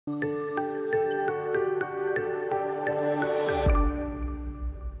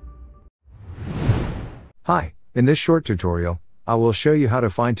Hi, in this short tutorial, I will show you how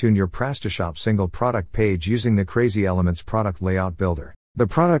to fine-tune your PrestaShop single product page using the Crazy Elements product layout builder. The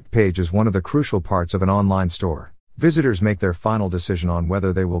product page is one of the crucial parts of an online store. Visitors make their final decision on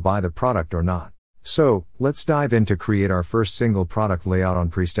whether they will buy the product or not. So, let's dive in to create our first single product layout on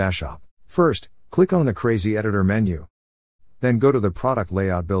PrestaShop. First, click on the Crazy Editor menu. Then go to the Product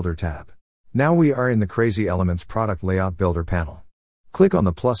Layout Builder tab. Now we are in the Crazy Elements Product Layout Builder panel. Click on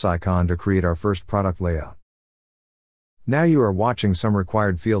the plus icon to create our first product layout. Now you are watching some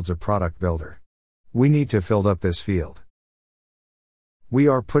required fields of Product Builder. We need to fill up this field. We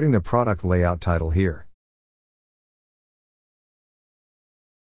are putting the product layout title here.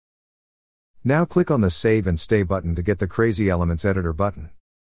 Now click on the Save and Stay button to get the Crazy Elements Editor button.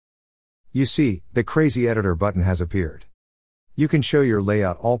 You see, the Crazy Editor button has appeared. You can show your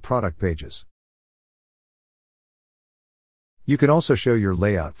layout all product pages. You can also show your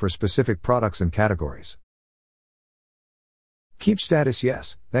layout for specific products and categories. Keep status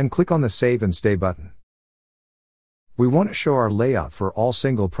yes, then click on the Save and Stay button. We want to show our layout for all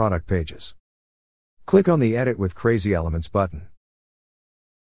single product pages. Click on the Edit with Crazy Elements button.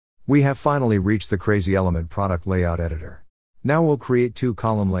 We have finally reached the Crazy Element Product Layout Editor. Now we'll create two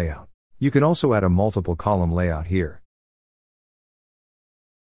column layout. You can also add a multiple column layout here.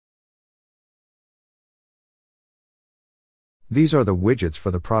 These are the widgets for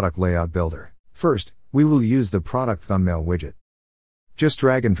the product layout builder. First, we will use the product thumbnail widget. Just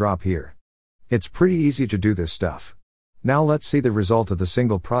drag and drop here. It's pretty easy to do this stuff. Now let's see the result of the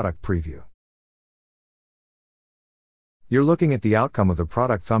single product preview. You're looking at the outcome of the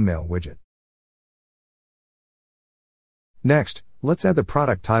product thumbnail widget. Next, let's add the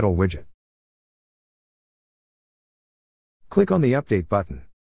product title widget. Click on the Update button.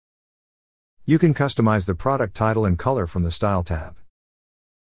 You can customize the product title and color from the Style tab.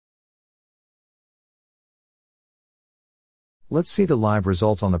 Let's see the live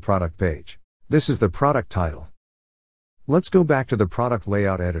result on the product page. This is the product title. Let's go back to the product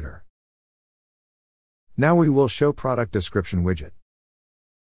layout editor. Now we will show product description widget.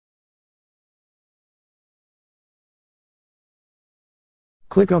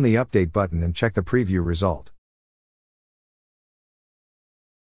 Click on the Update button and check the preview result.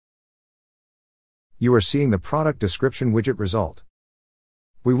 You are seeing the product description widget result.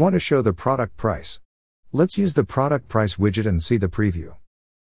 We want to show the product price. Let's use the product price widget and see the preview.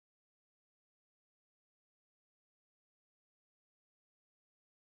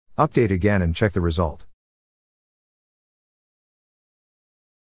 Update again and check the result.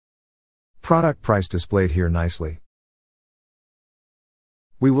 Product price displayed here nicely.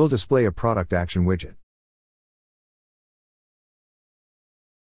 We will display a product action widget.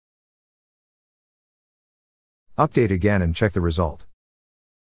 Update again and check the result.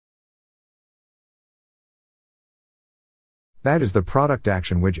 That is the product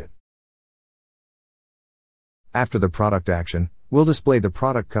action widget. After the product action, we'll display the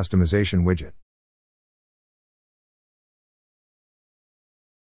product customization widget.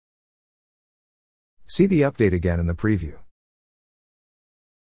 See the update again in the preview.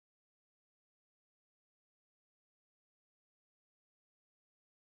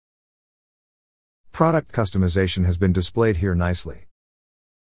 Product customization has been displayed here nicely.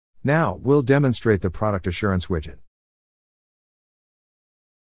 Now, we'll demonstrate the product assurance widget.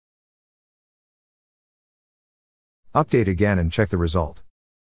 Update again and check the result.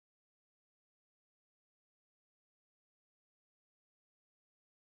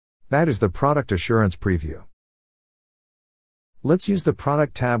 That is the product assurance preview. Let's use the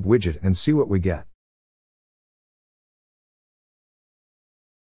product tab widget and see what we get.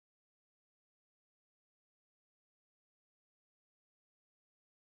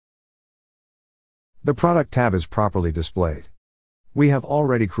 The product tab is properly displayed. We have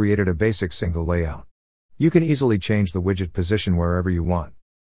already created a basic single layout. You can easily change the widget position wherever you want.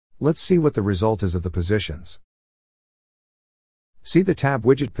 Let's see what the result is of the positions. See the tab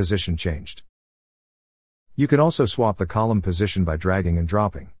widget position changed. You can also swap the column position by dragging and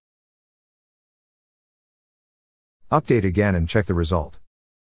dropping. Update again and check the result.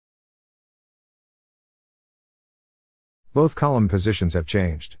 Both column positions have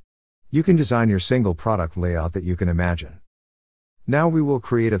changed. You can design your single product layout that you can imagine. Now we will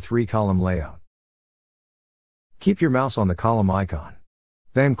create a 3-column layout. Keep your mouse on the column icon.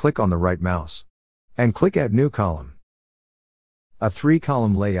 Then click on the right mouse. And click Add New Column. A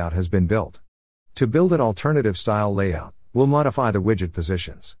 3-column layout has been built. To build an alternative style layout, we'll modify the widget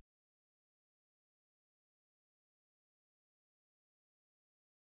positions.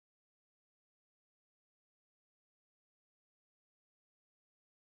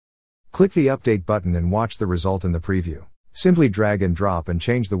 Click the Update button and watch the result in the preview. Simply drag and drop and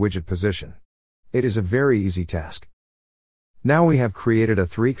change the widget position. It is a very easy task. Now we have created a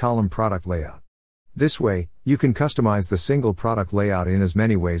 3-column product layout. This way, you can customize the single product layout in as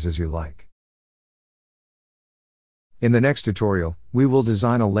many ways as you like. In the next tutorial, we will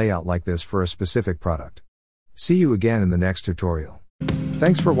design a layout like this for a specific product. See you again in the next tutorial.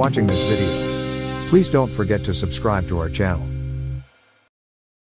 Thanks for watching this video. Please don't forget to subscribe to our channel.